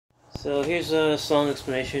So here's a song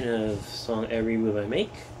explanation of song Every Move I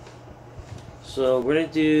Make. So we're going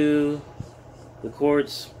to do the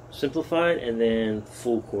chords simplified and then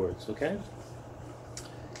full chords, okay?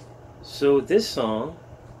 So this song,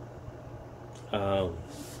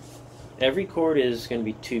 every chord is going to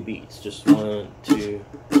be 2 beats. Just 1, 2,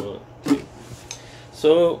 1, 2.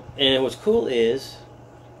 So, and what's cool is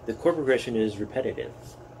the chord progression is repetitive.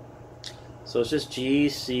 So it's just G,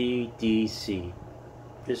 C, D, C.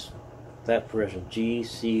 Just that progression, G,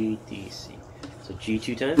 C, D, C. So G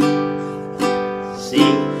 2 times, C,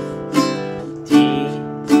 D,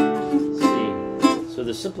 C. So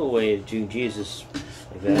the simple way of doing G is just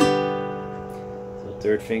like that. So the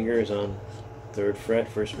 3rd finger is on 3rd fret,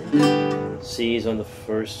 1st string. C is on the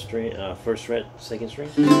 1st string, 1st fret, 2nd string.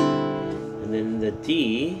 And then the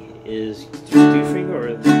D is 2 finger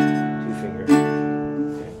or 2 finger.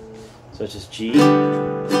 Okay. So it's just G, C,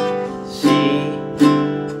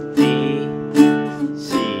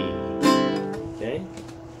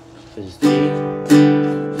 so it's G,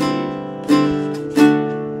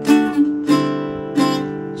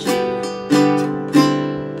 G.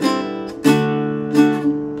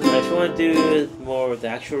 Now if you want to do it more with the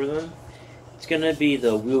actual rhythm, it's gonna be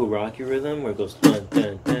the wheel rocky rhythm where it goes dun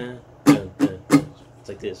dun dun dun dun. It's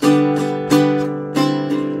like this.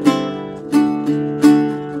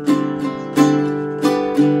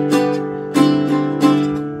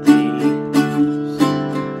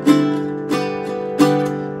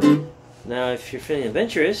 Now, if you're feeling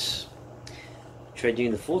adventurous, try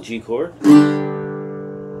doing the full G chord,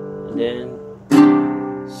 and then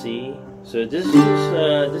C. So this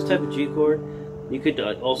type of G chord, you could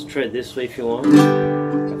also try it this way if you want.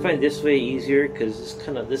 I find this way easier because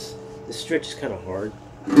this stretch is kind of hard.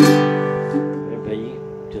 But you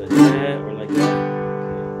do it like that or like that.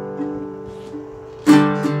 Okay.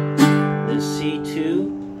 Then C2,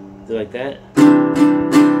 do like that.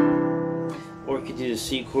 Or you could do the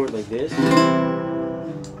C chord like this.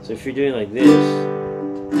 So if you're doing like this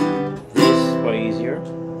is quite easier.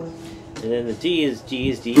 And then the D is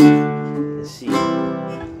D, and C.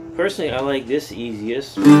 Personally, I like this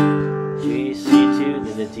easiest. G, C2,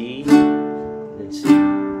 then the D, then C.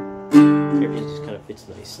 Everything just kind of fits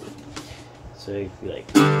nicely. So you'd be like.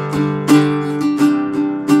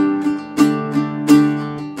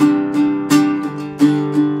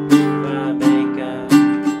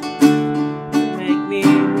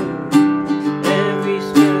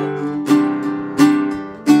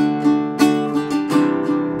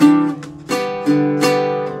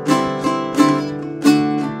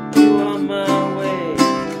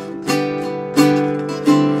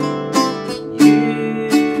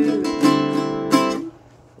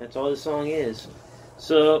 That's all the song is.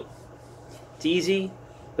 So it's easy,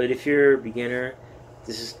 but if you're a beginner,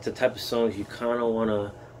 this is the type of songs you kind of want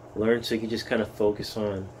to learn, so you can just kind of focus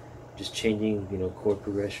on just changing, chord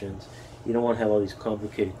progressions. You don't want to have all these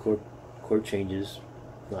complicated chord changes.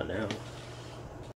 Not now.